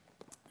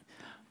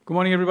Good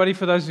morning, everybody.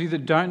 For those of you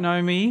that don't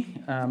know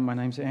me, my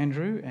name's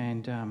Andrew,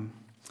 and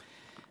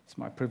it's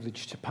my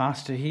privilege to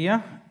pastor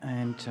here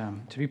and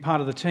to be part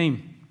of the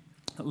team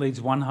that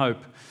leads One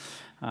Hope,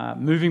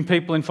 moving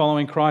people in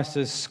following Christ,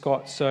 as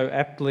Scott so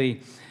aptly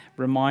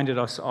reminded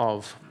us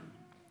of.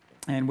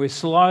 And we're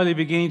slowly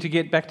beginning to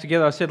get back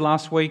together. I said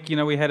last week,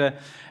 we had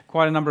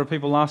quite a number of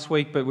people last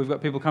week, but we've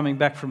got people coming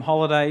back from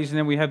holidays, and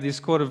then we have this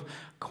sort of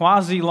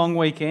quasi-long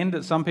weekend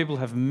that some people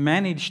have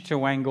managed to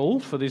wangle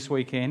for this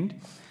weekend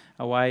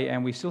away,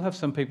 and we still have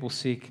some people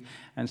sick,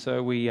 and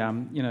so we,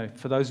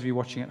 for those of you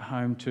watching at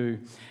home too,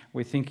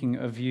 we're thinking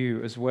of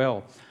you as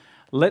well.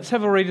 Let's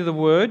have a read of the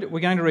Word. We're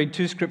going to read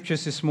two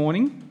scriptures this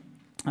morning,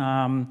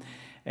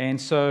 and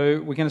so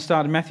we're going to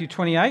start in Matthew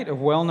 28, a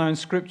well-known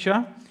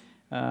scripture.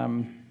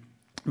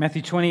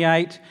 Matthew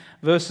 28,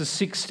 verses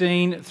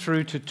 16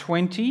 through to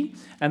 20,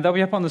 and they'll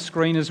be up on the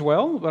screen as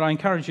well, but I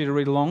encourage you to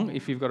read along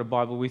if you've got a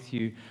Bible with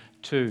you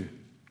too.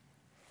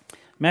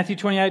 Matthew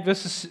 28,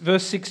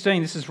 verse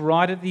 16, this is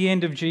right at the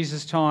end of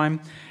Jesus' time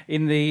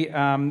in the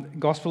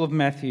Gospel of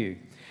Matthew.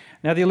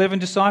 Now the 11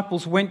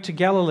 disciples went to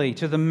Galilee,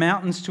 to the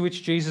mountains to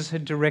which Jesus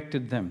had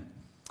directed them.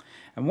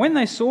 And when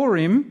they saw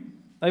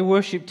him, they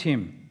worshipped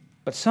him,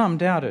 but some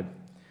doubted.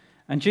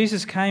 And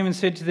Jesus came and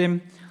said to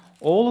them,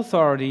 "All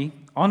authority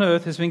on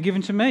earth has been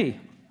given to me.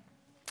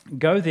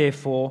 Go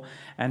therefore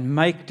and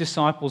make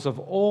disciples of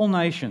all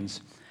nations,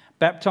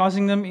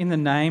 baptizing them in the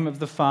name of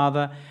the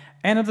Father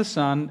and of the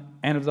Son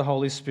and of the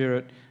Holy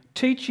Spirit,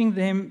 teaching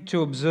them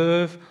to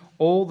observe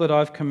all that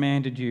I've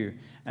commanded you.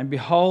 And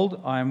behold,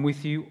 I am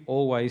with you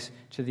always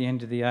to the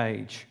end of the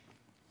age."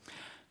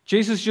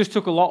 Jesus just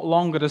took a lot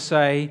longer to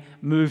say,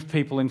 move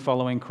people in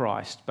following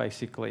Christ,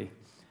 basically.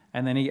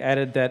 And then he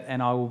added that,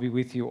 and I will be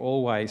with you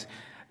always.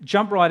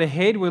 Jump right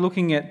ahead. We're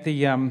looking at we're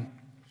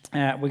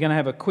going to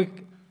have a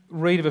quick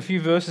read of a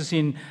few verses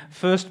in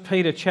 1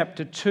 Peter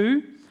chapter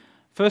 2.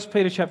 1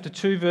 Peter chapter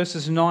 2,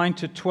 verses 9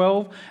 to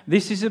 12.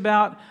 This is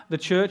about the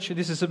church.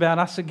 This is about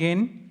us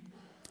again.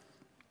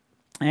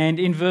 And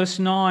in verse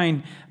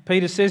 9,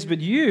 Peter says,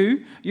 "But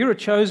you're a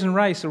chosen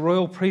race, a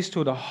royal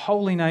priesthood, a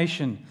holy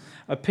nation,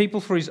 a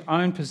people for his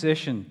own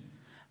possession,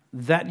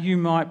 that you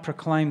might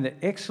proclaim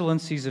the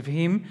excellencies of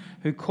him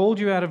who called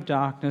you out of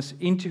darkness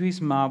into his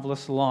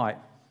marvelous light."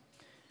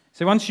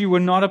 So once you were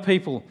not a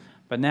people,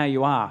 but now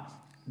you are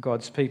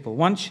God's people.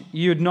 Once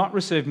you had not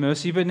received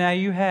mercy, but now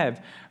you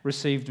have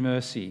received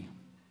mercy.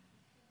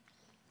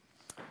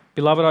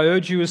 "Beloved, I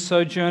urge you as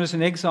sojourners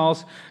and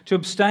exiles to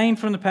abstain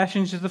from the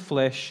passions of the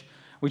flesh,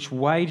 which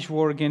wage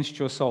war against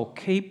your soul.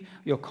 Keep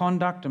your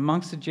conduct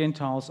amongst the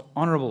Gentiles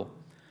honourable,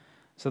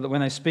 so that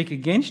when they speak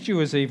against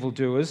you as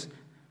evildoers,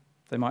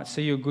 they might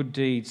see your good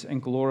deeds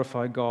and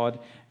glorify God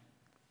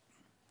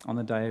on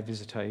the day of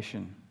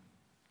visitation."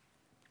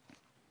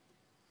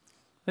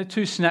 They're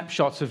two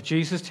snapshots of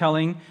Jesus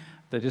telling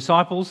the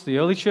disciples, the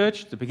early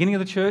church, the beginning of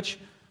the church,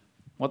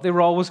 what their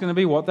role was going to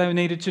be, what they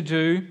needed to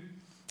do.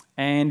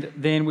 And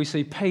then we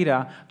see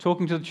Peter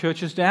talking to the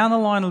churches down the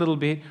line a little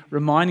bit,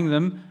 reminding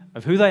them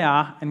of who they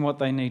are and what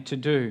they need to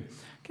do.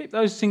 Keep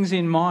those things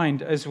in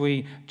mind as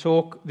we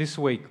talk this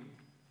week.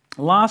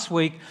 Last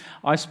week,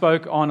 I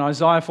spoke on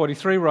Isaiah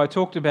 43, where I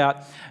talked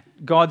about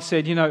God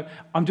said,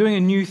 I'm doing a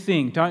new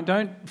thing. Don't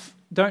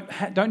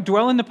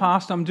dwell in the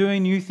past. I'm doing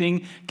a new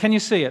thing. Can you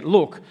see it?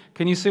 Look,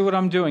 can you see what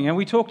I'm doing? And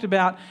we talked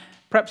about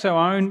perhaps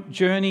our own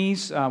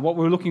journeys, what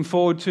we're looking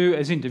forward to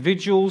as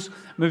individuals,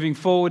 moving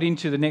forward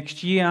into the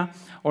next year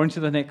or into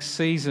the next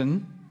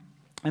season.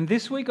 And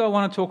this week I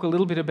want to talk a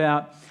little bit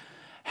about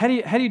how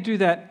do you do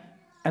that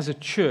as a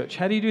church?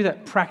 How do you do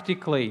that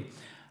practically?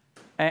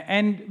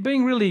 And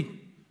being really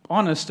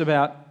honest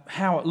about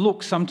how it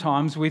looks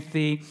sometimes with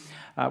the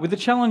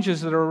challenges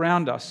that are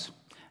around us.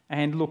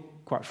 And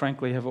look, quite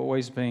frankly, have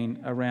always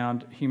been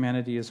around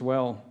humanity as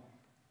well.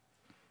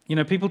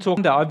 People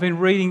talk. I've been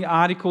reading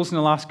articles in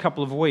the last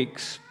couple of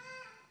weeks,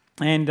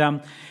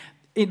 and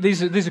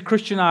these are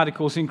Christian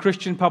articles in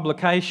Christian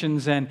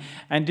publications and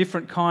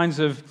different kinds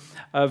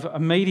of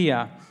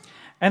media.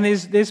 And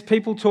there's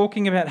people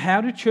talking about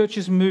how do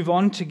churches move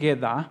on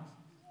together,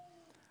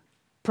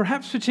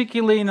 perhaps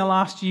particularly in the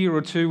last year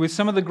or two, with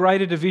some of the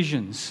greater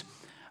divisions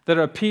that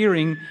are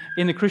appearing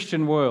in the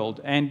Christian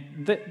world.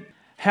 And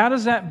how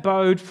does that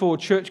bode for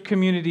church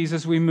communities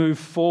as we move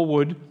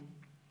forward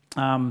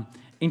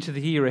into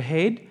the year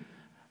ahead,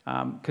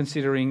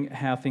 considering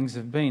how things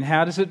have been?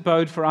 How does it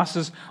bode for us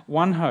as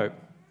One Hope?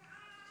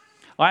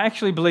 I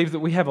actually believe that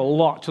we have a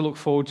lot to look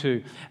forward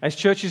to as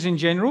churches in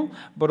general,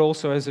 but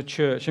also as a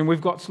church. And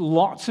we've got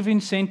lots of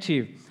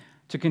incentive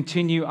to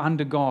continue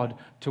under God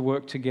to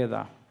work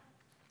together.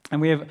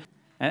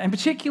 And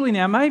particularly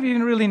now, maybe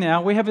even really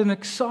now, we have an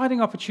exciting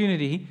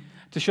opportunity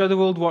to show the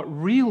world what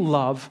real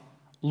love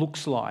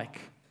looks like.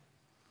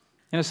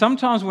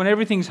 Sometimes when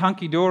everything's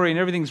hunky-dory and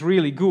everything's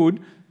really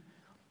good,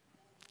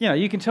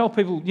 you can tell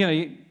people,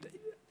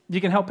 you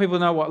can help people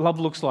know what love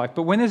looks like.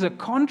 But when there's a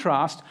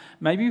contrast,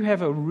 maybe you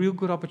have a real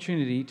good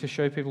opportunity to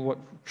show people what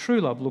true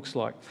love looks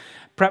like.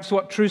 Perhaps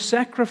what true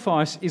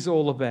sacrifice is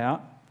all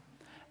about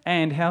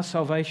and how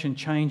salvation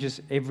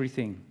changes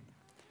everything.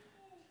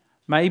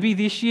 Maybe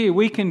this year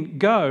we can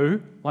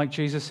go, like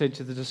Jesus said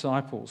to the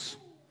disciples,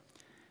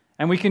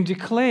 and we can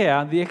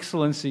declare the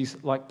excellencies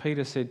like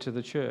Peter said to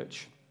the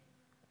church.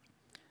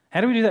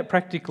 How do we do that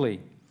practically?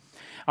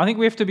 I think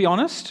we have to be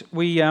honest.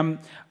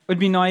 It'd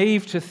be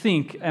naive to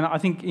think, and I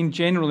think in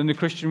general in the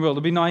Christian world,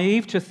 it'd be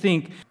naive to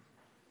think,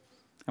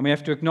 and we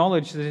have to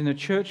acknowledge that in the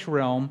church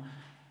realm,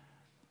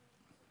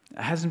 it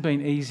hasn't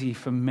been easy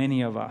for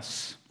many of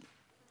us.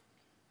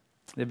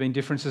 There have been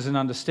differences in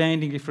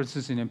understanding,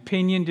 differences in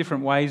opinion,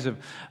 different ways of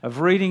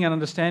reading and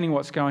understanding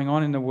what's going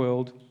on in the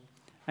world.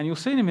 And you'll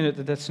see in a minute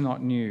that that's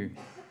not new.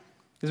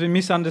 There's been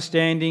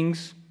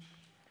misunderstandings,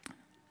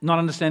 not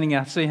understanding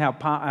our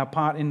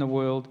part in the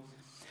world.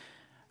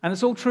 And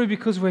it's all true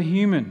because we're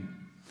human.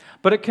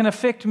 But it can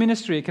affect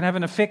ministry. It can have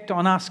an effect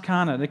on us,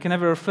 can't it? It can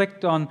have an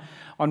effect on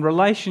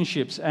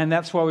relationships. And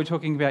that's why we're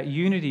talking about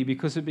unity,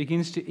 because it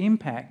begins to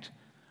impact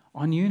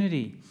on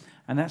unity.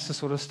 And that's the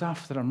sort of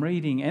stuff that I'm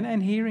reading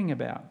and hearing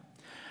about.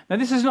 Now,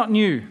 this is not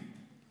new.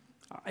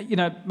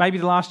 Maybe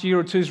the last year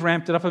or two's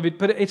ramped it up a bit,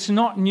 but it's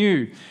not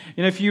new.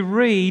 If you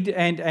read,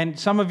 and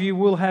some of you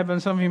will have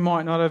and some of you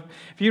might not have,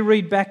 if you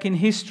read back in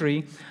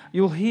history,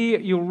 you'll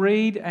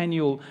read and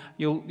you'll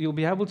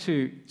be able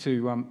to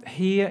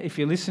hear, if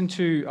you listen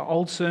to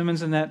old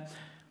sermons and that,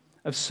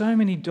 of so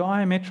many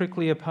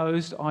diametrically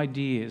opposed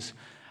ideas,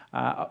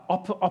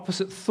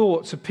 opposite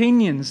thoughts,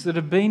 opinions that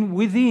have been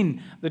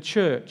within the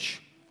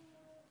church.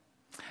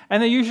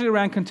 And they're usually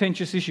around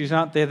contentious issues,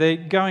 aren't they? They're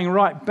going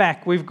right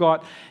back. We've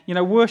got,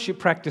 worship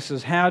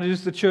practices. How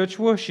does the church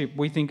worship?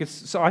 I think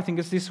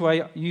it's this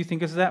way. You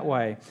think it's that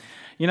way.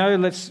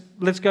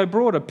 Let's go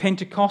broader.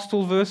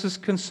 Pentecostal versus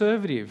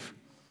conservative.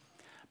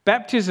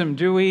 Baptism.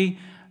 Do we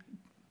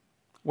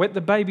wet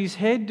the baby's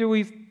head? Do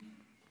we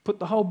put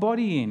the whole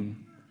body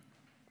in?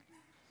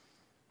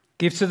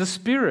 Gifts of the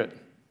Spirit.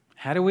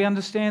 How do we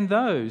understand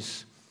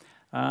those?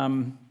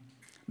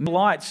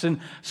 Lights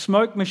and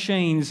smoke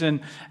machines,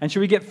 and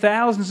should we get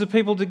thousands of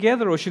people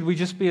together, or should we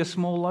just be a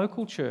small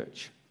local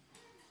church?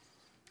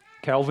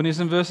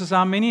 Calvinism versus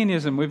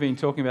Arminianism. We've been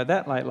talking about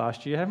that late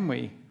last year, haven't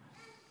we?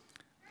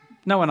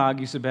 No one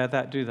argues about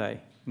that, do they,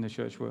 in the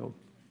church world?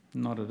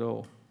 Not at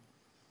all.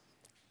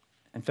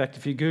 In fact,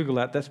 if you Google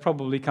that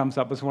probably comes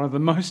up as one of the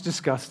most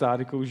discussed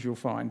articles you'll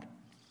find.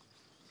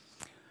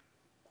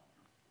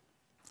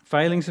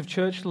 Failings of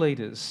church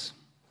leaders.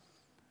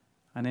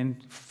 And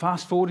then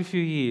fast forward a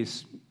few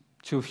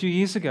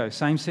years ago,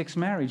 same-sex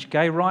marriage,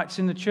 gay rights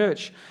in the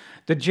church,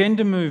 the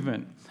gender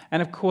movement, and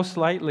of course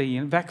lately,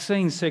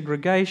 vaccines,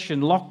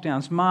 segregation,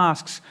 lockdowns,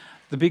 masks,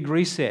 the big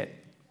reset.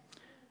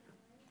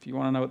 If you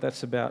want to know what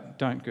that's about,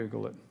 don't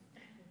Google it.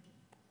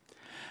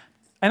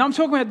 And I'm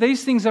talking about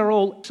these things are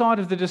all outside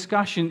of the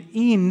discussion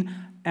in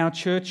our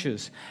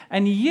churches.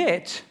 And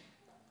yet,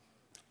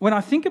 when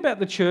I think about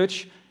the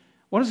church,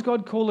 what does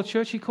God call the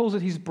church? He calls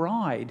it his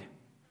bride.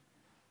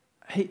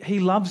 He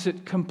loves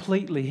it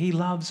completely. He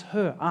loves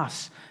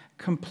us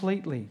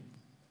completely.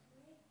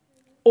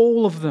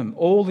 All of them,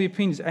 all the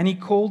opinions. And he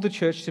called the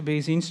church to be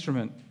his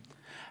instrument.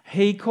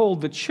 He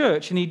called the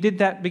church, and he did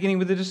that beginning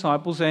with the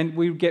disciples, and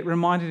we get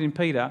reminded in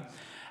Peter.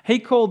 He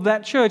called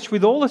that church,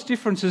 with all its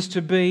differences,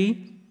 to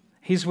be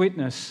his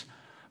witness.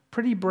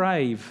 Pretty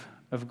brave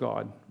of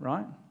God,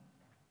 right?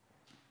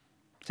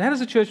 So how does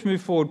the church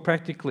move forward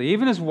practically?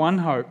 Even as One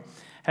Hope,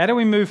 how do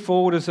we move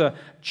forward as a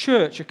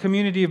church, a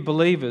community of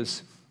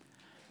believers?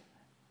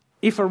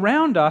 If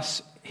around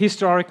us,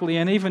 historically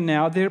and even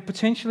now, there are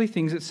potentially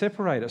things that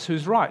separate us.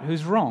 Who's right?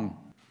 Who's wrong?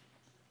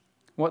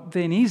 What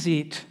then is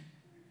it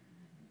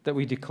that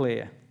we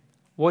declare?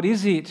 What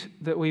is it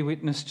that we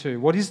witness to?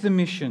 What is the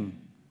mission?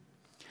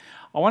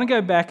 I want to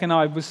go back, and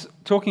I was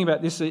talking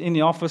about this in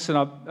the office, and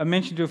I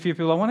mentioned to a few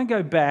people, I want to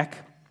go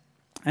back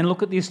and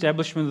look at the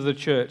establishment of the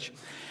church.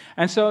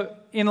 And so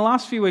in the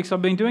last few weeks,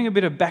 I've been doing a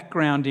bit of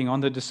backgrounding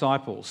on the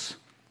disciples.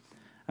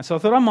 And so I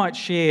thought I might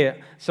share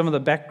some of the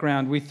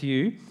background with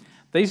you.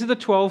 These are the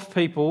 12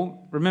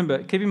 people,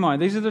 remember, keep in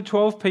mind, these are the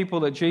 12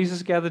 people that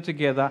Jesus gathered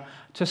together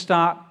to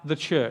start the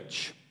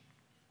church.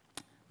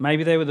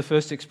 Maybe they were the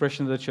first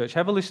expression of the church.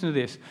 Have a listen to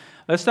this.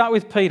 Let's start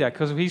with Peter,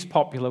 because he's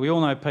popular. We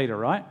all know Peter,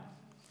 right?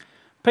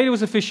 Peter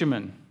was a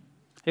fisherman.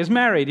 He was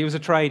married. He was a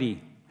tradie.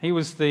 He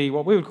was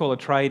what we would call a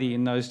tradie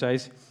in those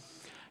days.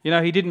 He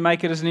didn't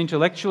make it as an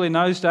intellectual in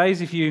those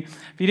days. If you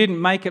didn't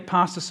make it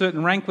past a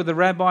certain rank with the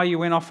rabbi, you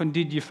went off and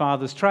did your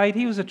father's trade.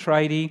 He was a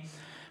tradie.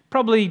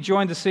 Probably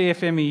joined the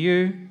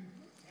CFMEU,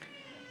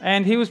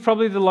 and he was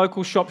probably the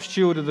local shop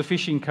steward of the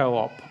fishing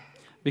co-op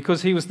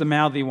because he was the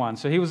mouthy one.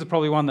 So he was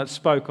probably one that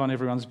spoke on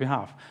everyone's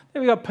behalf.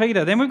 Then we got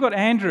Peter. Then we've got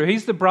Andrew.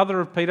 He's the brother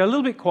of Peter, a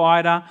little bit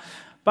quieter,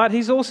 but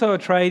he's also a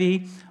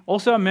tradie,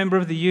 also a member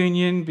of the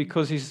union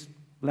because his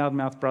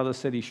loudmouth brother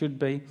said he should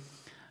be,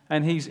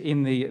 and he's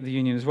in the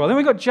union as well. Then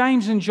we've got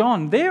James and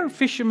John. They're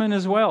fishermen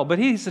as well, but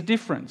here's the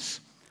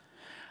difference.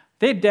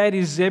 Their dad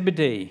is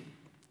Zebedee.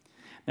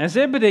 Now,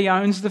 Zebedee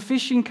owns the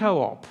fishing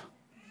co-op.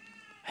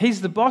 He's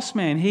the boss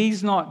man.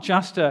 He's not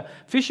just a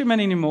fisherman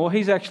anymore.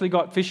 He's actually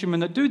got fishermen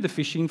that do the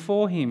fishing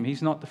for him.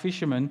 He's not the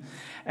fisherman.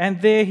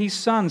 And they're his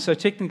sons, so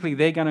technically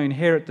they're going to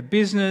inherit the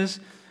business.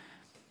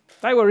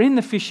 They were in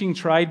the fishing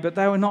trade, but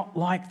they were not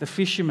like the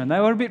fishermen. They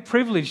were a bit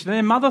privileged. And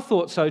their mother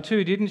thought so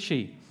too, didn't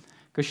she?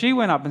 Because she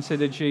went up and said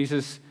to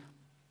Jesus,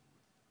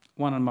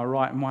 one on my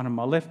right and one on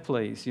my left,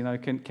 please.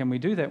 Can we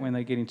do that when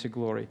they get into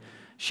glory?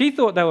 She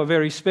thought they were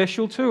very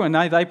special too, and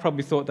they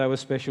probably thought they were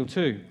special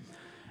too.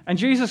 And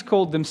Jesus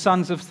called them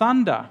sons of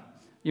thunder.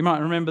 You might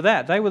remember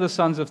that. They were the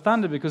sons of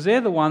thunder because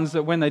they're the ones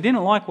that when they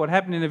didn't like what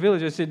happened in the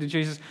village, they said to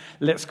Jesus,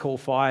 let's call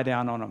fire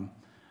down on them.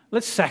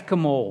 Let's sack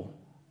them all.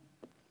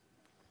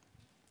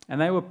 And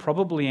they were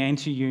probably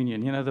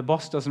anti-union. The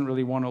boss doesn't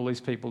really want all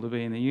these people to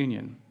be in the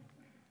union.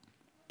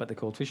 But they're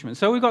called fishermen.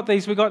 So we've got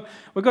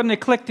an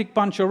eclectic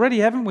bunch already,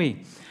 haven't we?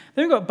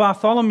 Then we've got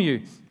Bartholomew,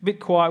 a bit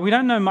quiet. We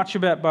don't know much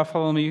about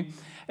Bartholomew,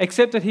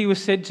 except that he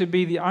was said to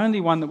be the only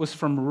one that was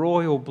from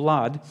royal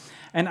blood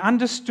and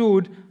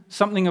understood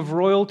something of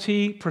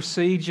royalty,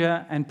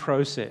 procedure, and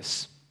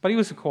process. But he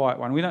was a quiet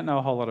one. We don't know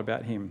a whole lot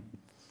about him.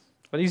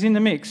 But he's in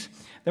the mix.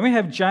 Then we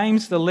have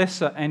James the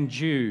Lesser and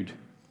Jude.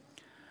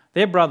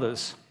 They're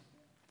brothers,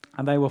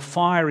 and they were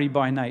fiery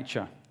by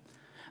nature.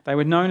 They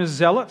were known as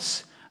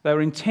zealots. They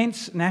were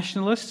intense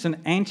nationalists and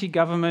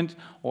anti-government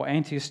or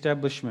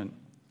anti-establishment.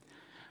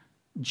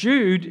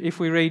 Jude, if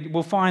we read,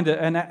 we'll find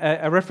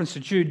a reference to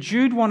Jude.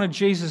 Jude wanted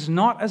Jesus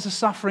not as a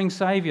suffering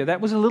saviour.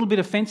 That was a little bit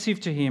offensive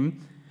to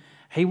him.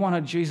 He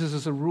wanted Jesus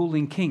as a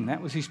ruling king.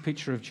 That was his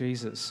picture of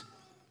Jesus.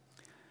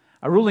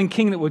 A ruling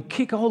king that would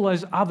kick all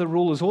those other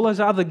rulers, all those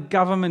other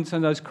governments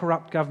and those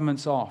corrupt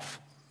governments off.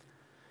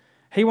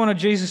 He wanted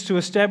Jesus to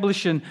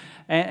establish and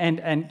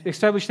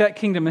establish that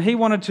kingdom. And he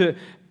wanted to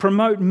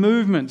promote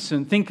movements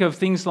and think of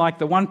things like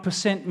the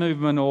 1%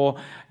 movement or,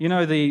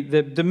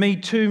 the Me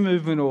Too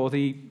movement or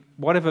the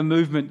whatever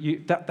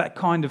movement, that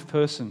kind of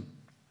person.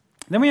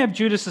 Then we have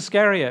Judas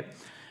Iscariot.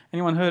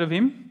 Anyone heard of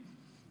him?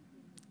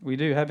 We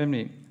do, haven't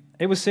we?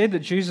 It was said that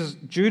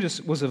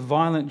Judas was a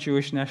violent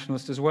Jewish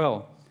nationalist as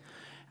well.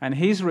 And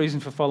his reason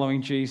for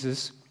following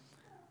Jesus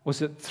was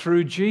that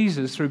through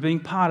Jesus, through being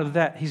part of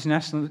that, his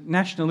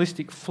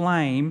nationalistic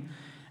flame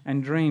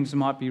and dreams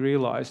might be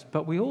realised.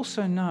 But we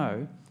also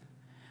know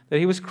that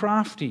he was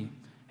crafty.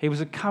 He was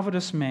a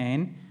covetous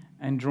man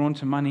and drawn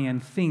to money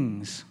and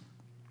things.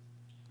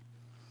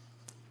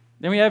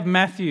 Then we have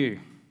Matthew.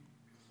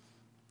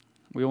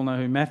 We all know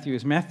who Matthew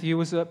is. Matthew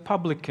was a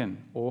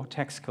publican or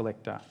tax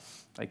collector.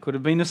 They could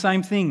have been the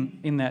same thing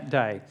in that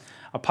day.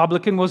 A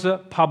publican was a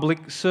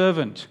public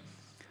servant,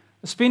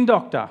 a spin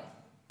doctor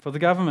for the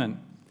government,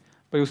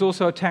 but he was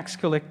also a tax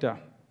collector.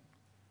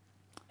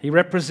 He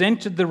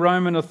represented the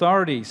Roman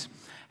authorities.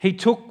 He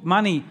took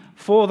money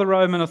for the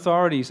Roman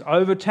authorities,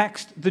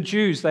 overtaxed the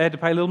Jews. They had to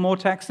pay a little more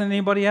tax than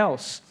anybody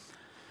else,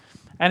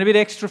 and a bit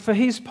extra for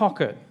his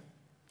pocket.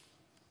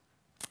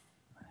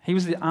 He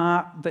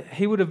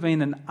would have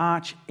been an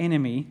arch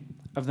enemy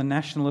of the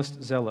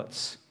nationalist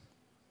zealots.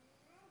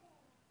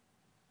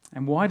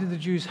 And why did the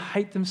Jews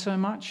hate them so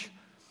much?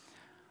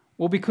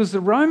 Well, because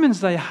the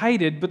Romans they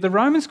hated, but the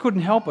Romans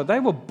couldn't help it. They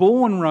were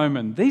born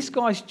Roman. These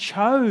guys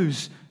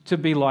chose to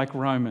be like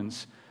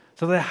Romans.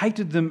 So they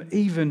hated them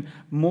even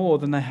more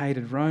than they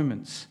hated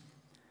Romans.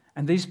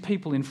 And these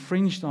people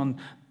infringed on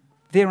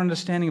their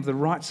understanding of the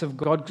rights of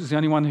God because the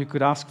only one who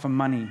could ask for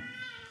money.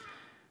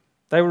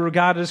 They were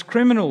regarded as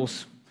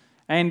criminals.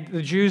 And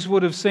the Jews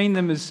would have seen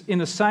them as in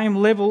the same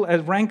level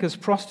as rank as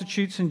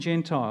prostitutes and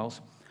Gentiles.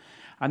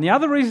 And the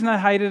other reason they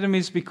hated them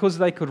is because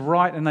they could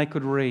write and they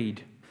could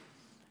read.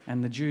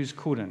 And the Jews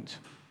couldn't.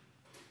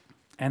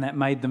 And that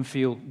made them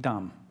feel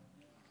dumb.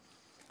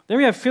 Then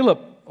we have Philip,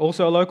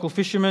 also a local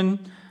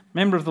fisherman,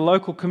 member of the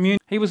local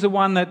community. He was the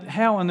one that,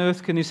 how on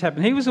earth can this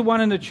happen? He was the one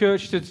in the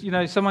church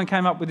that, someone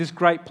came up with this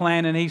great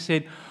plan and he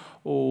said,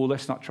 oh,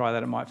 let's not try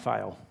that, it might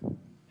fail.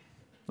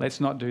 Let's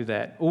not do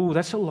that. Oh,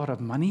 that's a lot of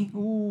money.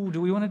 Oh,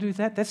 do we want to do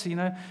that?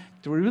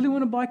 Do we really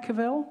want to buy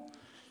Cavell?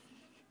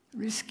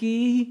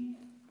 Risky.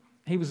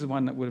 He was the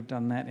one that would have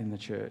done that in the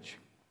church.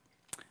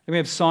 Then we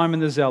have Simon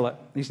the Zealot.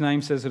 His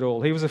name says it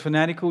all. He was a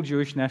fanatical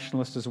Jewish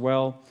nationalist as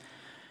well.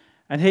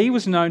 And he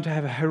was known to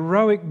have a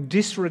heroic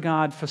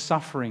disregard for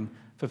suffering,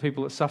 for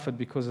people that suffered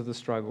because of the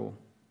struggle.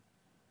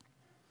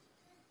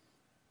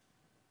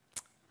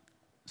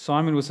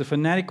 Simon was a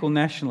fanatical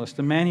nationalist,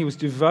 a man who was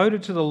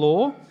devoted to the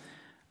law,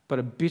 but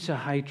a bitter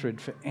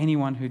hatred for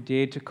anyone who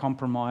dared to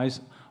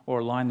compromise or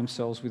align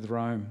themselves with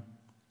Rome.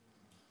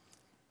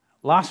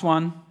 Last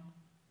one,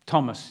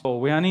 Thomas.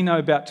 We only know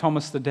about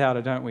Thomas the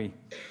Doubter, don't we?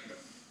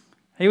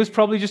 He was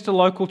probably just a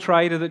local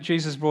trader that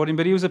Jesus brought in,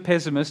 but he was a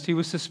pessimist, he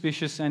was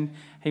suspicious, and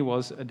he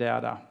was a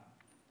doubter.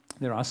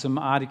 There are some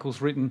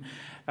articles written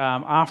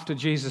after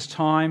Jesus'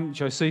 time,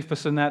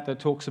 Josephus and that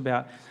talks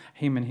about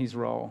him and his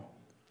role.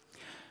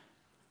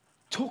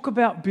 Talk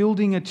about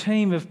building a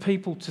team of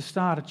people to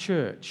start a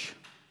church.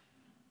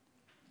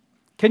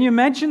 Can you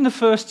imagine the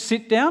first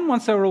sit down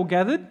once they were all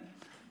gathered?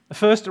 The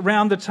first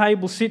around the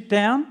table sit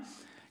down?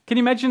 Can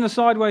you imagine the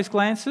sideways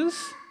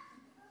glances?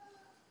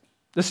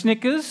 The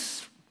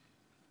snickers?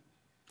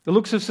 the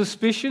looks of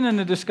suspicion and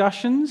the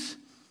discussions.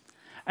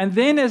 And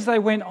then as they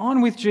went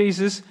on with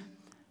Jesus,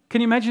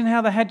 can you imagine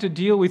how they had to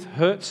deal with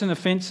hurts and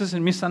offences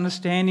and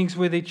misunderstandings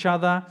with each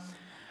other?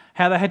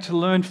 How they had to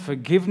learn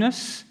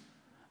forgiveness.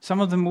 Some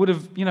of them would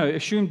have,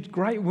 assumed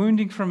great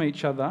wounding from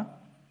each other,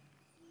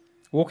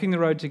 walking the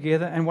road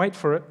together, and wait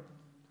for it,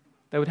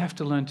 they would have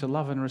to learn to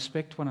love and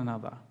respect one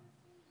another.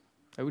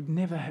 They would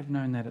never have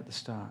known that at the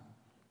start.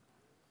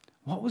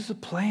 What was the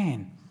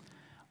plan?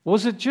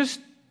 Was it just,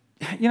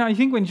 you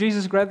think when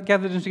Jesus gathered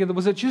them together,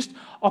 was it just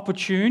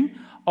opportune?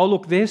 Oh,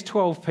 look, there's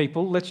 12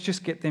 people, let's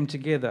just get them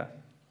together.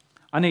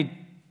 I need,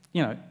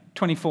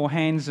 24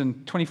 hands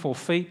and 24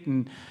 feet,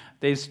 and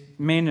there's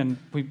men, and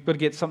we've got to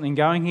get something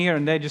going here,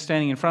 and they're just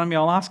standing in front of me.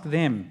 I'll ask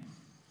them.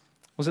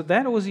 Was it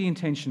that, or was he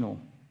intentional?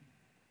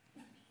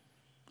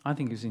 I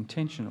think it was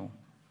intentional.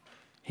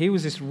 He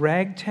was this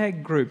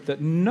ragtag group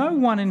that no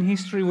one in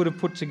history would have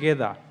put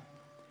together.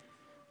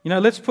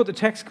 Let's put the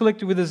tax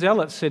collector with the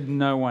zealots, said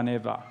no one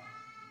ever.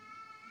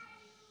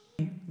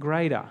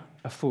 Greater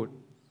afoot.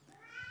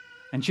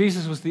 And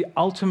Jesus was the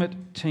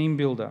ultimate team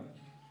builder.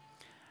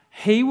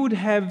 He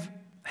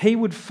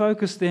would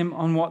focus them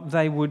on what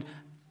they would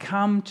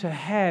come to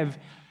have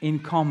in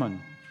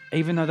common,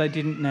 even though they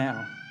didn't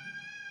now.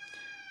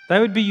 They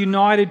would be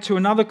united to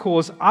another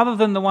cause other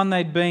than the one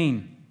they'd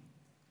been.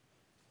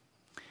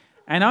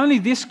 And only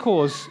this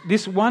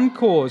one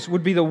cause,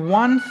 would be the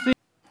one thing,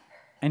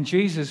 and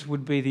Jesus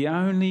would be the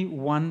only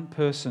one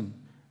person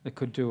that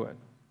could do it.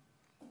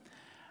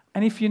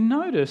 And if you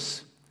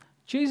notice,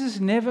 Jesus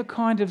never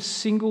kind of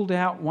singled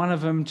out one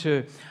of them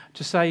to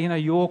say,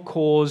 your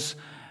cause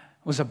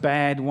was a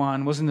bad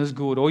one, wasn't as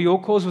good, or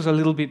your cause was a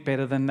little bit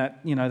better than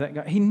that, that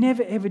guy. He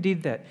never ever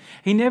did that.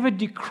 He never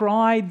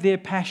decried their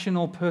passion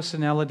or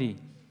personality.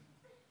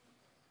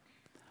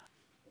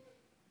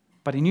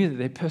 But he knew that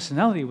their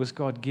personality was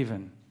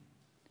God-given.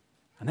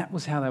 And that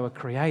was how they were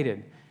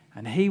created.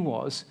 And he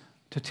was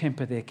to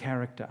temper their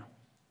character.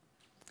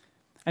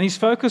 And his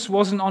focus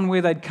wasn't on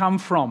where they'd come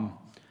from,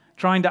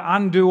 trying to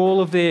undo all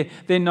of their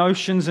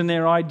notions and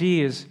their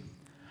ideas.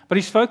 But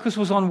his focus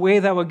was on where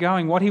they were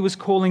going, what he was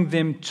calling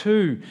them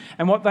to,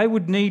 and what they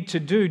would need to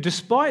do.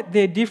 Despite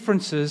their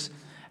differences,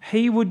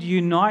 he would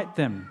unite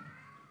them.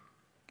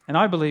 And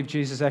I believe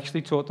Jesus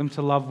actually taught them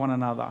to love one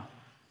another.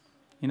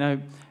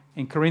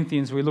 In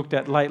Corinthians, we looked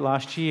at late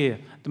last year,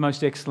 the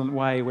most excellent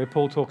way, where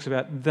Paul talks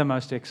about the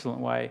most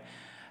excellent way.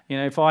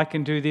 If I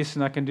can do this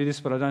and I can do this,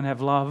 but I don't have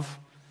love,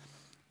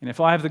 and if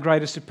I have the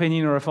greatest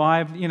opinion, or if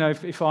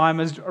I'm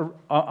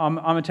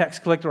a tax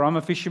collector, or I'm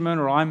a fisherman,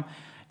 or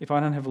if I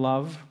don't have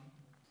love,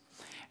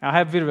 I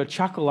have a bit of a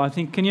chuckle. I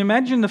think, can you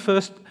imagine the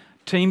first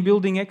team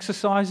building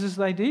exercises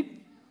they did?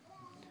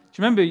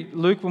 Do you remember,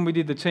 Luke, when we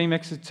did the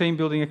team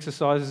building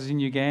exercises in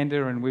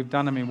Uganda, and we've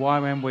done them in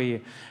YWAM, where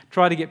you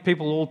try to get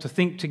people all to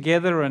think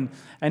together and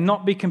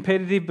not be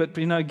competitive, but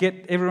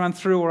get everyone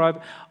through?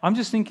 I'm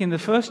just thinking the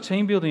first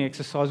team building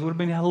exercise would have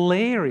been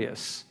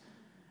hilarious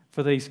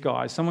for these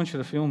guys. Someone should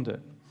have filmed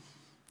it.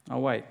 Oh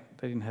wait,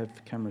 they didn't have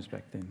cameras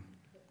back then.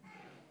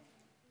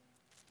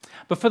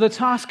 But for the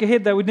task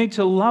ahead, they would need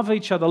to love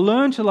each other,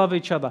 learn to love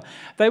each other.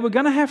 They were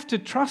going to have to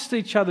trust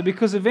each other,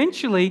 because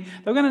eventually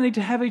they were going to need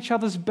to have each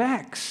other's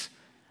backs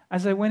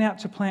as they went out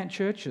to plant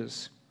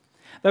churches.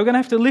 They were going to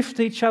have to lift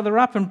each other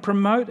up and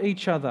promote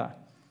each other.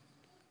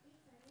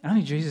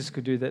 Only Jesus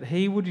could do that.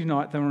 He would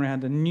unite them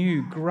around a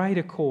new,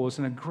 greater cause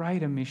and a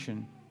greater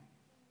mission.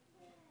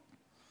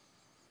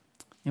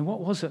 And what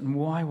was it and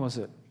why was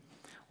it?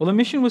 Well, the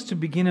mission was to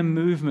begin a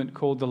movement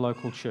called the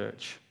local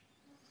church.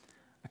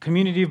 A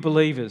community of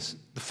believers,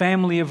 the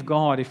family of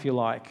God, if you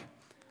like.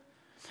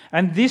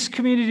 And this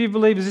community of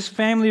believers, this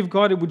family of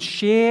God, it would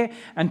share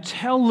and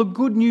tell the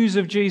good news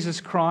of Jesus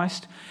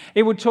Christ.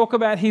 It would talk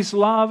about his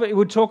love. It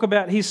would talk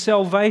about his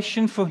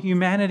salvation for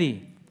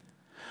humanity.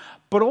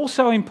 But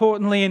also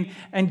importantly,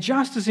 and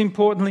just as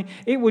importantly,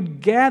 it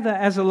would gather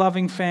as a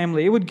loving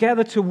family. It would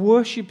gather to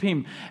worship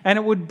him, and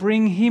it would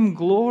bring him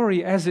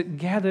glory as it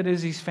gathered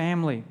as his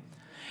family.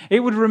 It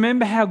would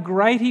remember how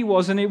great he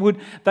was, and they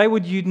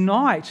would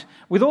unite.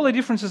 With all their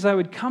differences, they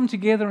would come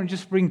together and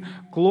just bring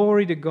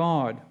glory to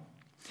God.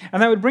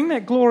 And they would bring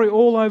that glory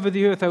all over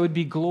the earth. They would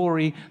be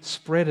glory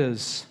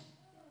spreaders.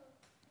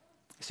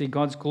 See,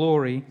 God's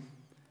glory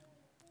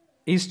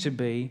is to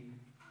be,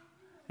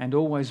 and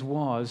always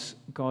was,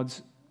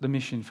 the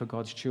mission for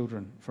God's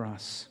children, for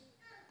us.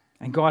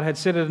 And God had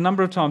said it a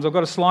number of times. I've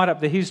got a slide up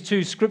there. Here's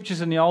 2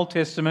 scriptures in the Old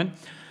Testament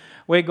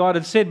where God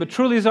had said, "But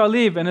truly as I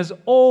live, and as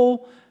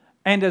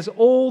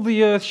all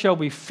the earth shall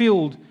be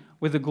filled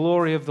with the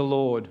glory of the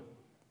Lord."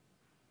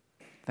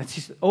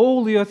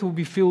 All the earth will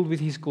be filled with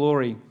his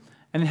glory.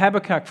 And in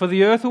Habakkuk, "For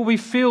the earth will be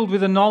filled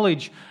with the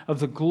knowledge of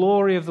the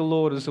glory of the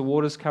Lord as the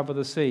waters cover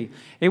the sea."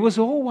 It was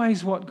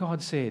always what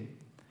God said,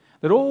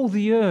 that all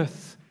the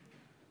earth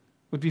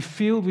would be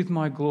filled with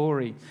my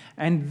glory.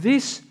 And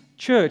this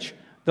church,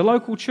 the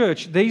local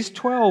church, these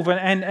 12,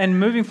 and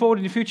moving forward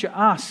in the future,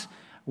 us,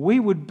 we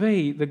would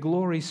be the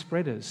glory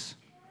spreaders.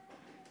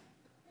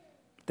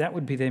 That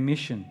would be their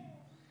mission.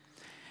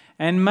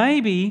 And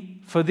maybe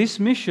for this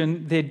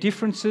mission, their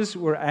differences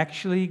were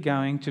actually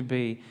going to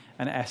be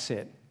an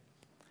asset.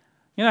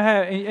 You know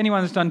how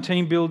anyone that's done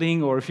team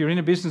building, or if you're in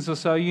a business or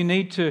so, you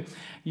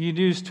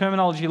use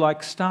terminology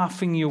like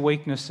staffing your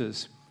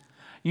weaknesses.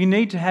 You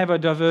need to have a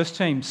diverse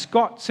team.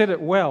 Scott said it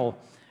well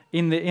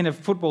in a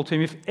football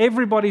team. If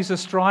everybody's a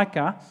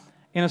striker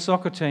in a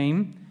soccer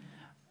team,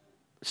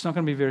 it's not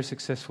going to be a very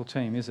successful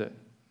team, is it?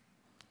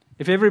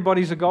 If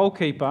everybody's a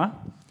goalkeeper,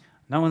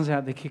 no one's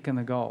out there kicking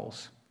the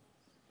goals.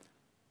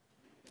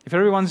 If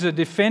everyone's a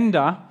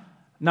defender,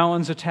 no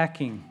one's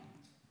attacking.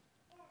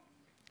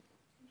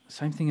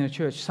 Same thing in a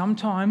church.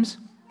 Sometimes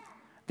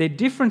their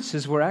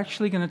differences were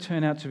actually going to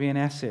turn out to be an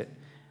asset.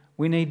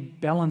 We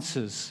need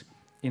balances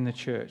in the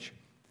church.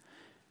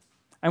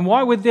 And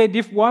why would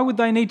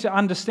they need to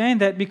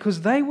understand that?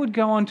 Because they would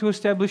go on to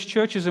establish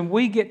churches, and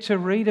we get to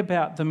read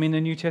about them in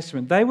the New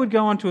Testament. They would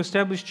go on to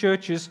establish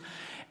churches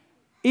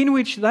in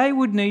which they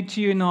would need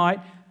to unite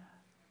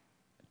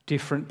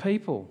different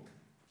people.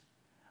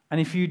 And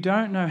if you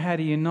don't know how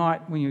to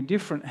unite when you're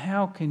different,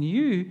 how can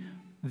you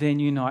then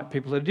unite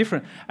people that are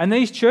different? And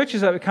these churches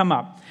that would come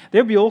up,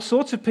 there'd be all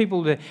sorts of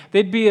people there.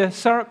 There'd be a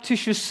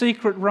surreptitious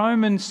secret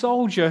Roman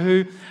soldier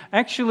who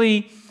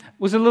actually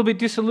was a little bit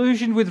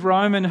disillusioned with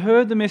Rome and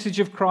heard the message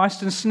of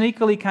Christ and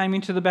sneakily came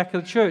into the back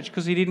of the church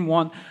because he didn't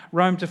want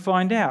Rome to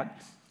find out.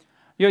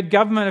 You had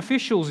government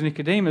officials,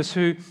 Nicodemus,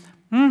 who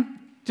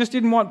just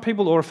didn't want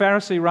people, or a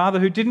Pharisee rather,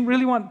 who didn't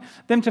really want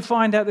them to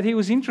find out that he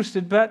was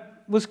interested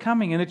but was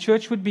coming. And the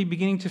church would be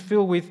beginning to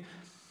fill with,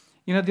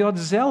 the odd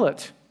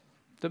zealot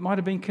that might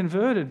have been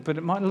converted, but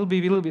it might be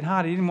a little bit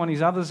hard. He didn't want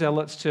his other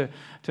zealots to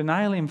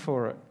nail him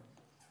for it.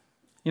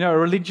 A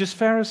religious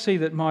Pharisee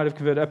that might have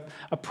converted,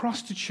 a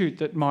prostitute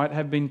that might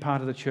have been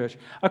part of the church,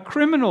 a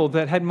criminal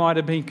that might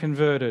have been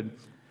converted.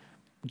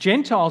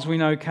 Gentiles we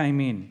know came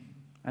in,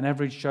 an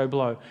average Joe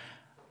Blow.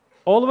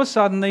 All of a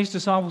sudden, these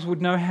disciples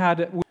would know how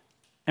to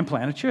and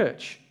plant a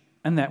church,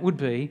 and that would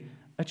be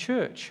a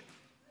church.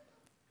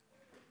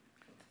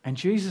 And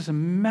Jesus'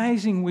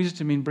 amazing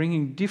wisdom in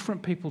bringing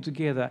different people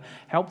together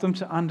helped them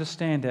to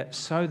understand that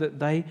so that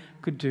they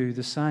could do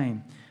the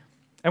same.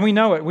 And we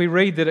know it. We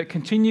read that it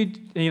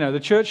continued, the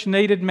church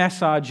needed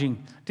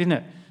massaging, didn't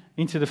it,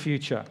 into the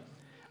future.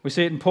 We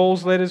see it in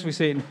Paul's letters. We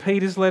see it in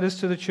Peter's letters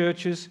to the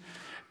churches.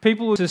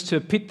 People would just to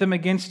pit them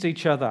against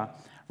each other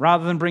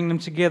rather than bring them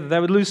together. They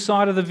would lose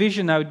sight of the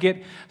vision. They would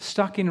get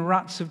stuck in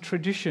ruts of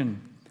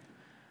tradition.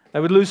 They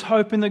would lose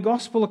hope in the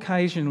gospel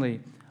occasionally,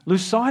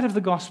 lose sight of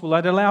the gospel.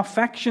 They'd allow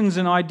factions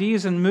and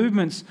ideas and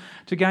movements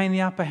to gain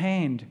the upper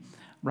hand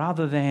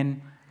rather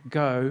than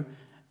go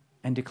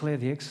and declare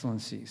the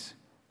excellencies.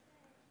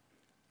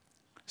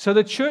 So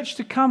the church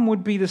to come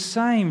would be the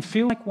same,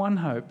 feel like one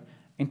hope,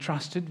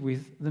 entrusted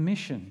with the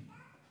mission.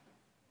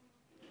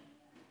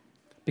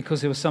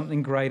 Because there was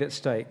something great at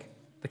stake,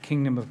 the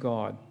kingdom of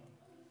God.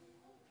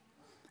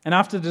 And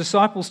after the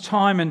disciples'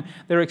 time and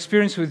their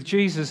experience with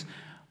Jesus,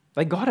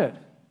 they got it.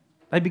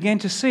 They began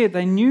to see it.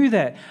 They knew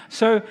that.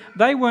 So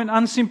they weren't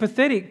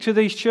unsympathetic to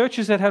these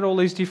churches that had all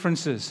these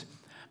differences,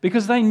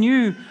 because they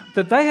knew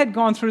that they had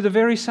gone through the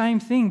very same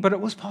thing, but it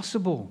was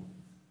possible.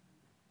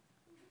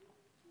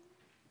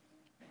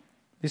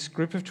 This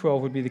group of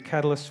 12 would be the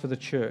catalyst for the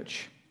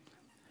church.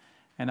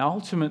 And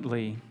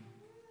ultimately,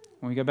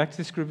 when we go back to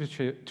this group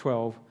of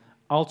 12,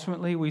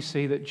 ultimately we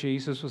see that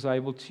Jesus was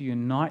able to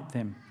unite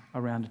them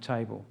around a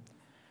table.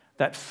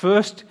 That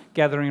first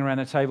gathering around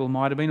a table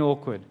might have been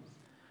awkward,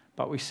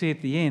 but we see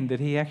at the end that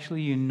he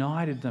actually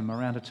united them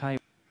around a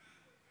table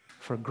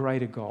for a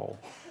greater goal.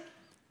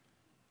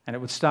 And it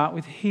would start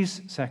with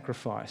his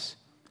sacrifice,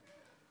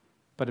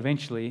 but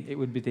eventually it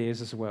would be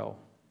theirs as well.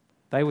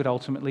 They would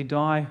ultimately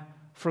die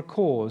for a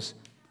cause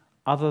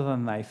other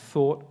than they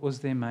thought was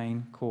their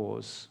main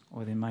cause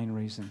or their main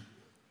reason.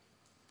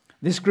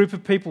 This group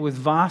of people with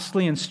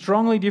vastly and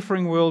strongly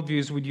differing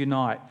worldviews would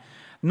unite,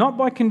 not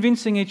by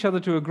convincing each other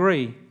to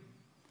agree,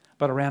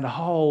 but around a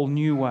whole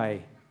new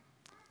way,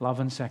 love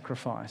and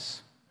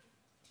sacrifice.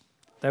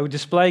 They would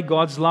display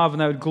God's love and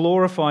they would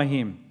glorify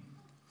him.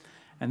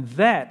 And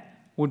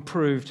that would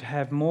prove to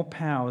have more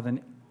power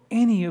than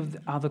any of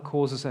the other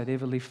causes they'd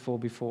ever lived for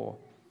before.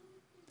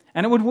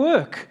 And it would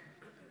work.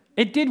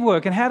 It did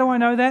work. And how do I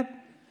know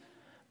that?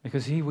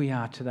 Because here we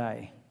are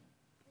today.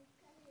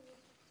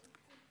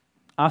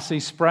 R.C.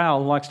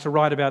 Sproul likes to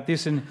write about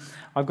this, and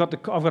I've got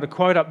a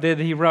quote up there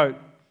that he wrote.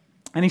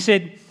 And he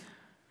said,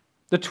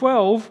 "The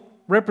 12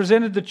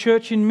 represented the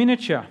church in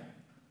miniature.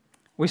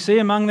 We see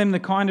among them the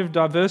kind of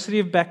diversity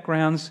of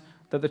backgrounds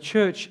that the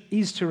church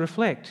is to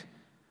reflect.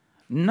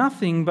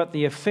 Nothing but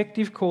the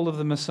effective call of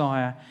the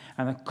Messiah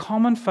and a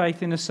common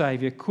faith in a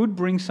Saviour could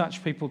bring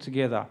such people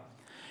together.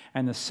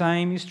 And the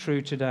same is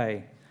true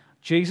today.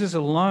 Jesus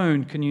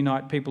alone can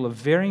unite people of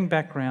varying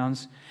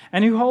backgrounds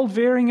and who hold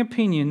varying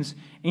opinions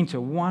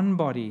into one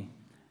body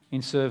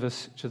in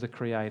service to the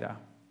Creator."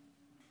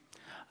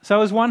 So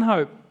as one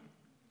hope,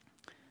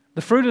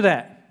 the fruit of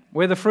that,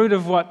 we're the fruit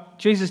of what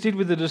Jesus did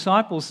with the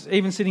disciples,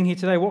 even sitting here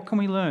today. What can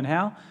we learn?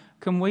 How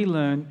can we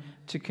learn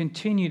to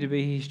continue to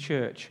be his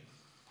church?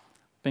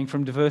 being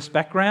from diverse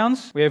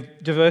backgrounds. We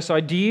have diverse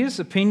ideas,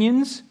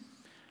 opinions.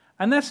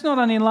 And that's not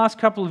only in the last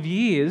couple of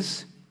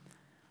years.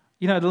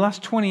 You know, the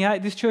last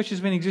 28, this church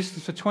has been in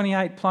existence for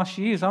 28 plus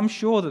years. I'm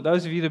sure that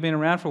those of you that have been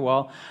around for a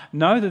while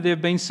know that there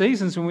have been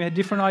seasons when we had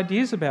different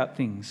ideas about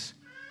things.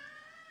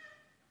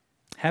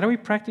 How do we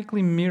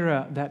practically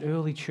mirror that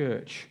early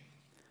church?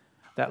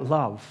 That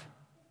love,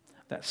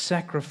 that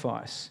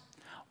sacrifice,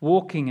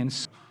 walking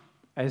and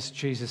as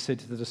Jesus said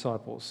to the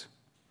disciples,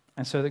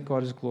 and so that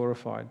God is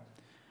glorified.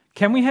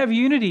 Can we have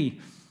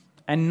unity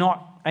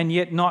and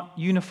yet not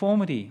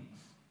uniformity?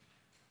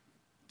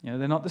 You know,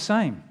 they're not the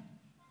same.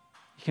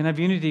 You can have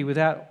unity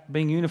without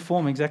being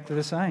uniform, exactly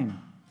the same.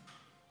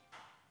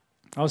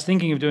 I was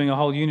thinking of doing a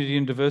whole unity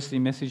and diversity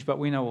message, but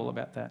we know all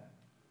about that.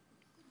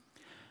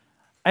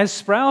 As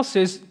Sproul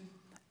says,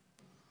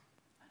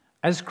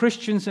 as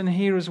Christians and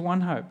here is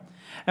one hope.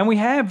 And we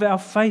have our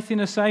faith in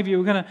a Saviour.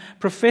 We're going to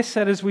profess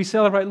that as we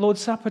celebrate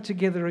Lord's Supper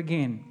together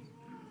again.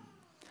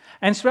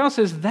 And Sproul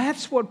says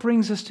that's what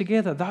brings us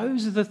together.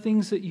 Those are the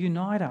things that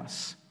unite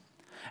us.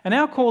 And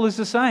our call is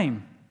the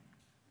same.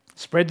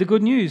 Spread the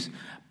good news.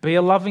 Be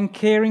a loving,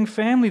 caring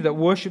family that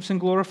worships and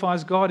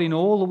glorifies God in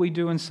all that we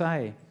do and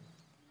say.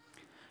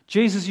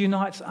 Jesus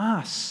unites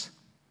us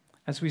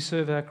as we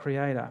serve our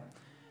Creator.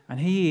 And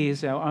He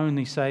is our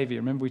only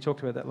Saviour. Remember, we talked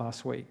about that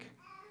last week.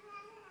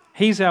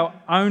 He's our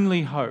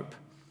only hope.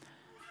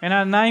 And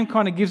our name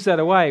kind of gives that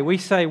away. We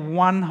say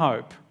one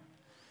hope.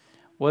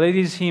 Well, it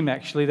is Him,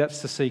 actually.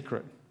 That's the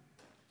secret.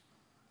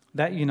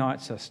 That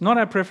unites us. Not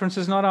our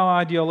preferences, not our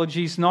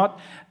ideologies, not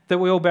that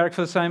we all barrack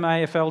for the same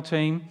AFL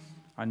team.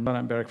 I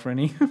don't barrack for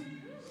any.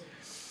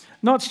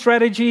 Not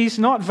strategies,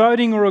 not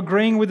voting or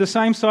agreeing with the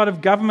same side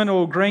of government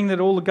or agreeing that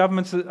all the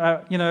governments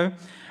are,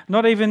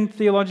 not even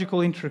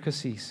theological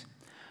intricacies.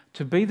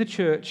 To be the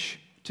church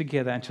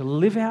together and to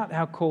live out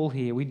our call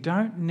here, we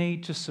don't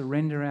need to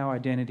surrender our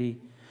identity.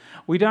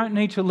 We don't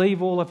need to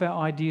leave all of our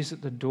ideas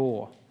at the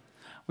door.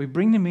 We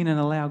bring them in and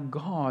allow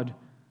God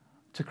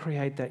to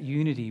create that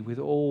unity with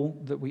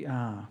all that we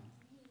are.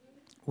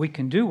 We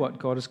can do what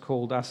God has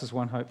called us as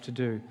One Hope to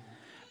do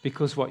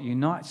because what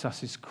unites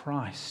us is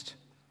Christ.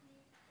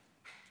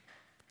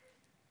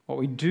 What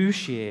we do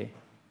share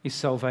is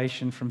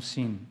salvation from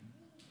sin.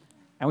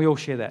 And we all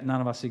share that.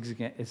 None of us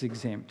is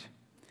exempt.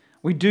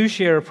 We do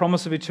share a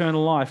promise of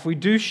eternal life. We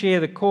do share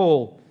the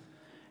call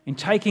in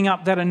taking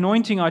up that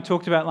anointing I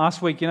talked about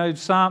last week.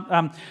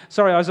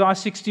 Isaiah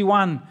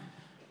 61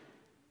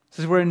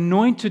 says we're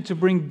anointed to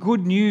bring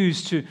good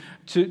news to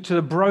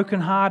the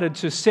brokenhearted,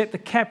 to set the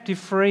captive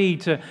free,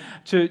 to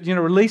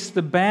release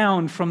the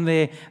bound from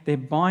their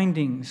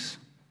bindings.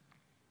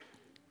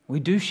 We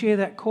do share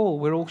that call.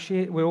 We're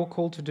all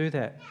called to do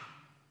that.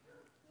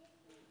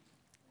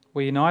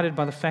 We're united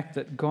by the fact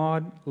that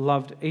God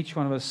loved each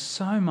one of us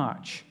so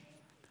much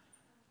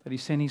that He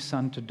sent His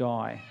Son to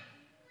die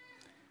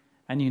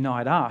and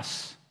unite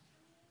us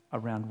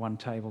around one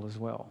table as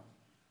well.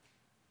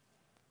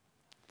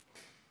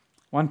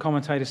 One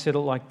commentator said it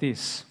like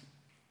this: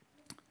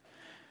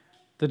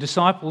 the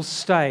disciples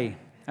stay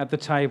at the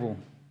table,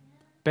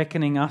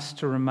 beckoning us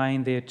to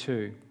remain there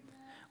too.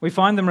 We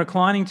find them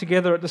reclining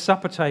together at the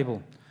supper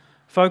table,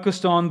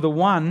 focused on the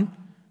one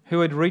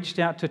who had reached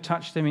out to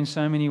touch them in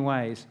so many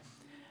ways.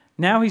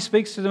 Now He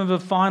speaks to them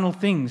of final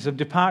things, of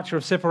departure,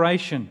 of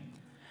separation.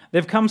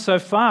 They've come so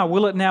far.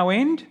 Will it now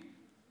end?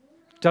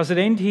 Does it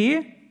end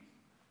here?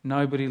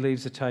 Nobody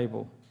leaves the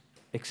table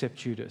except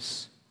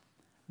Judas.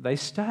 They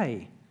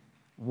stay.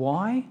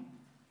 Why?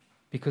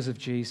 Because of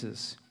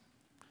Jesus.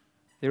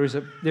 There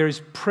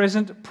is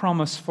present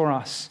promise for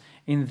us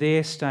in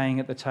their staying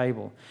at the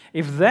table.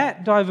 If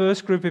that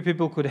diverse group of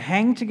people could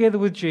hang together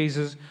with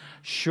Jesus,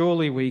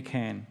 surely we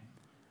can.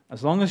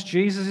 As long as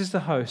Jesus is the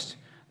host,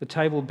 the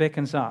table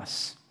beckons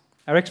us.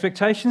 Our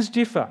expectations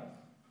differ,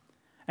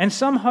 and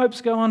some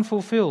hopes go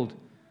unfulfilled,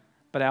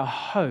 but our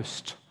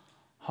host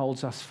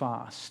holds us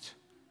fast.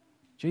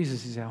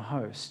 Jesus is our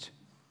host.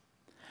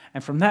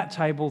 And from that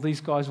table,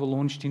 these guys were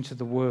launched into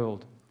the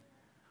world.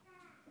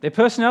 Their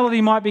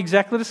personality might be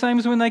exactly the same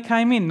as when they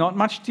came in. Not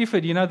much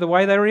differed, the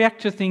way they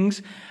react to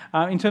things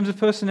in terms of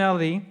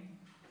personality.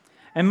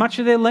 And much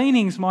of their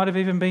leanings might have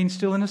even been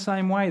still in the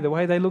same way, the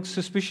way they looked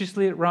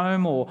suspiciously at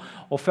Rome or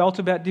felt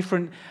about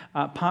different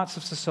parts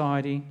of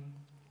society.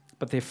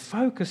 But their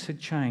focus had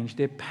changed.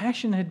 Their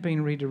passion had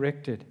been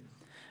redirected.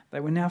 They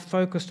were now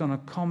focused on a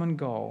common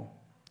goal.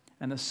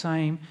 And the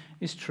same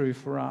is true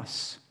for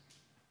us.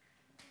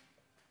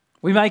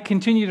 We may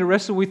continue to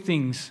wrestle with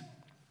things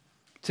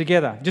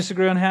together,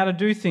 disagree on how to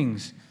do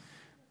things.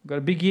 We've got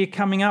a big year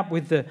coming up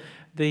with the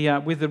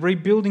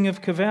rebuilding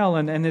of Cavell,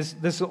 and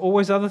there's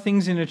always other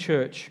things in a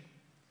church.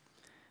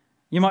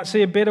 You might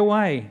see a better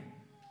way,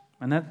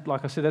 and that,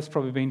 like I said, that's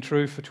probably been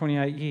true for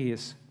 28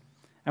 years.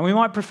 And we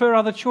might prefer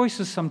other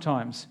choices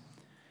sometimes.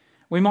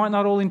 We might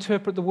not all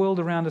interpret the world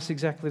around us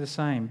exactly the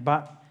same,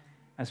 but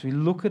as we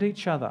look at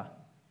each other,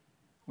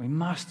 we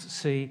must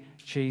see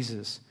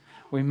Jesus.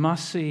 We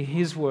must see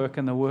His work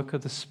and the work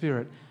of the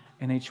Spirit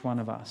in each one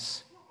of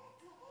us.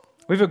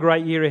 We have a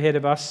great year ahead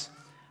of us.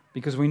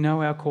 because we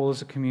know our call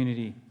as a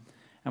community,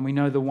 and we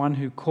know the one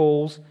who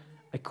calls,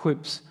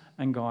 equips,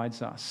 and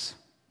guides us.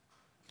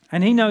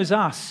 And he knows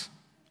us.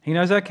 He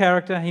knows our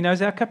character. He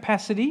knows our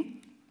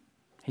capacity.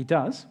 He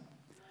does.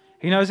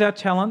 He knows our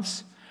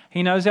talents.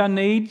 He knows our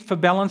need for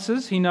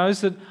balances. He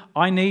knows that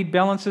I need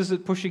balances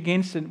that push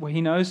against, and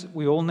he knows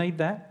we all need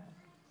that.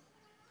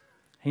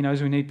 He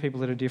knows we need people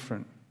that are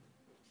different.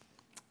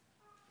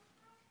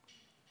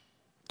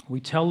 We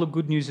tell the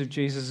good news of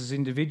Jesus as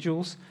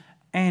individuals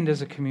and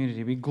as a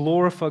community. We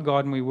glorify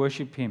God and we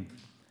worship him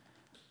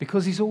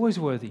because he's always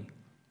worthy.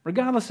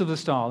 Regardless of the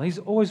style, he's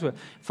always worthy.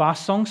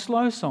 Fast song,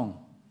 slow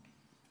song.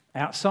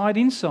 Outside,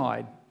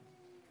 inside.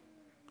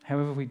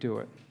 However we do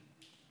it.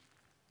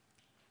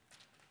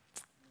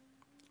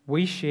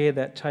 We share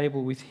that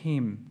table with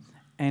him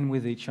and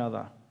with each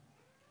other.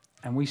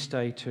 And we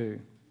stay too.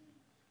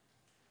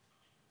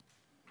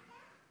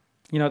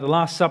 You know, the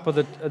Last Supper,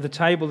 the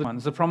table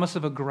is the promise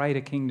of a greater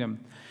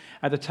kingdom.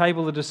 At the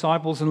table, the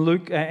disciples, and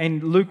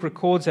Luke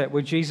records that,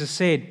 where Jesus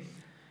said,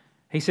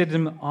 he said to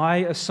them, I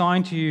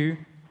assign to you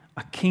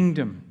a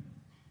kingdom,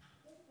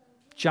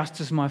 just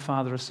as my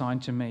Father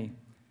assigned to me.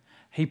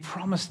 He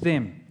promised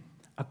them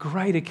a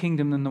greater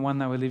kingdom than the one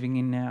they were living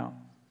in now.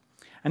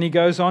 And he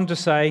goes on to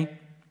say,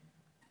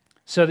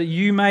 so that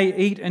you may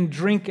eat and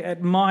drink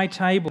at my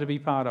table to be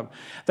part of.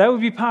 They will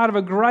be part of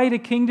a greater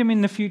kingdom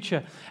in the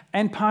future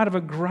and part of a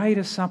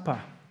greater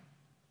supper.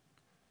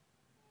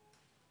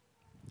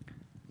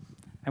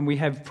 And we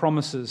have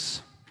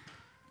promises.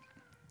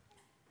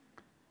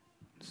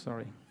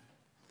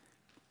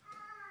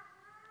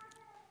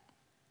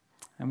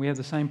 And we have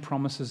the same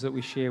promises that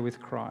we share with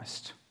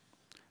Christ,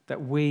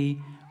 that we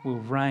will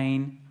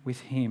reign with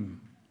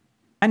him.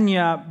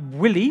 Anya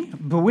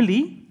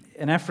Bawili,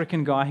 an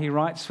African guy, he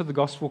writes for the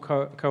Gospel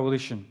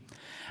Coalition.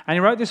 And he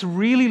wrote this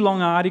really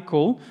long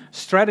article,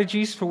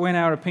 Strategies for When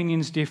Our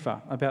Opinions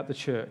Differ, about the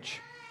church.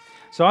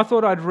 So I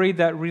thought I'd read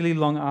that really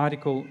long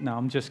article. No,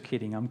 I'm just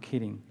kidding. I'm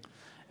kidding.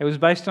 It was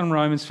based on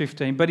Romans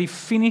 15. But he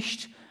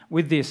finished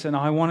with this, and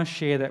I want to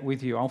share that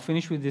with you. I'll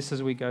finish with this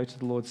as we go to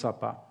the Lord's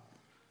Supper.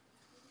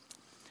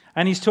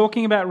 And he's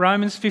talking about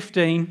Romans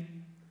 15,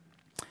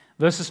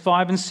 verses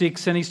 5 and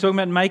 6, and he's talking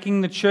about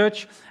making the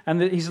church,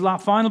 and his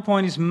final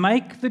point is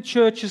make the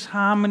church's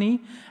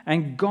harmony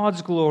and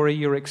God's glory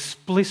your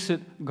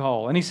explicit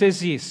goal. And he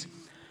says this,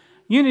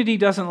 unity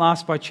doesn't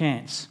last by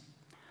chance.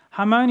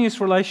 Harmonious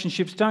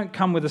relationships don't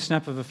come with a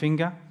snap of a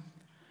finger.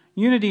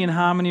 Unity and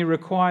harmony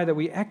require that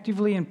we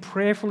actively and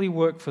prayerfully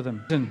work for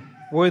them. And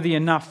worthy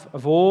enough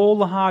of all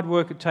the hard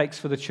work it takes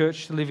for the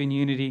church to live in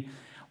unity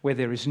where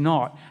there is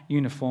not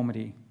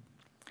uniformity.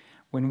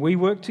 When we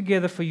work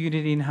together for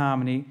unity and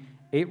harmony,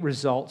 it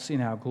results in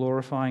our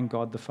glorifying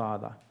God the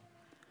Father.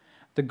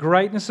 The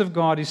greatness of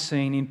God is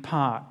seen in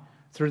part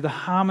through the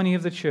harmony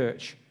of the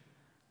church.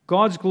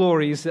 God's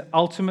glory is the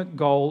ultimate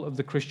goal of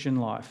the Christian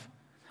life.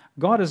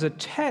 God has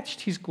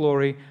attached his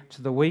glory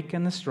to the weak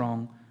and the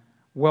strong,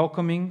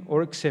 welcoming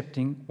or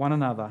accepting one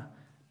another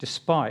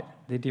despite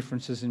their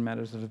differences in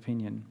matters of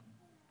opinion.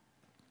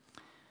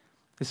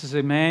 This is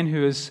a man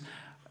who has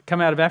come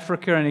out of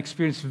Africa and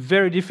experienced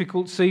very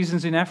difficult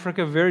seasons in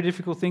Africa, very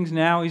difficult things.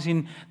 Now he's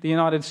in the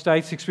United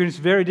States, experienced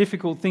very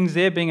difficult things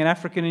there, being an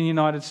African in the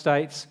United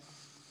States,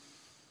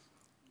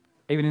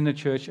 even in the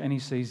church, and he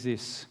sees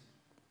this.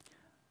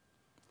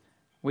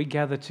 We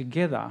gather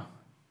together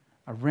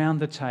around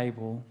the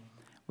table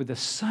with the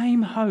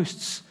same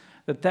hosts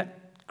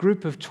that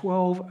group of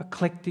 12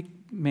 eclectic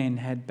men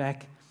had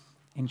back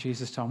in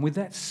Jesus' time, with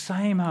that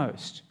same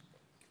host,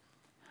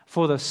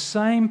 for the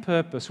same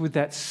purpose, with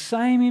that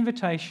same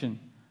invitation,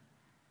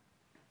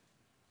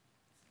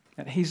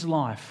 that his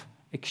life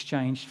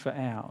exchanged for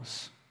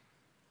ours.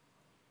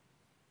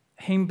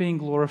 Him being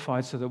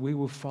glorified so that we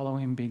will follow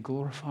him, be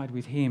glorified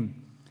with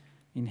him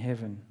in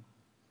heaven.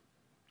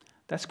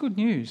 That's good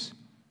news.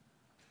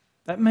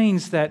 That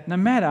means that no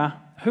matter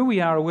who we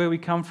are or where we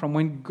come from,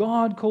 when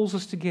God calls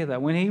us together,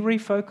 when he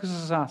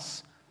refocuses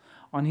us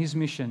on his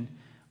mission,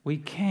 we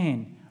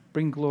can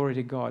bring glory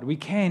to God. We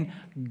can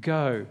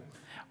go.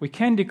 We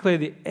can declare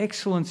the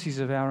excellencies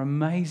of our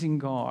amazing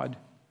God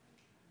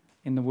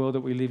in the world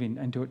that we live in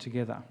and do it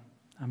together.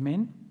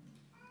 Amen.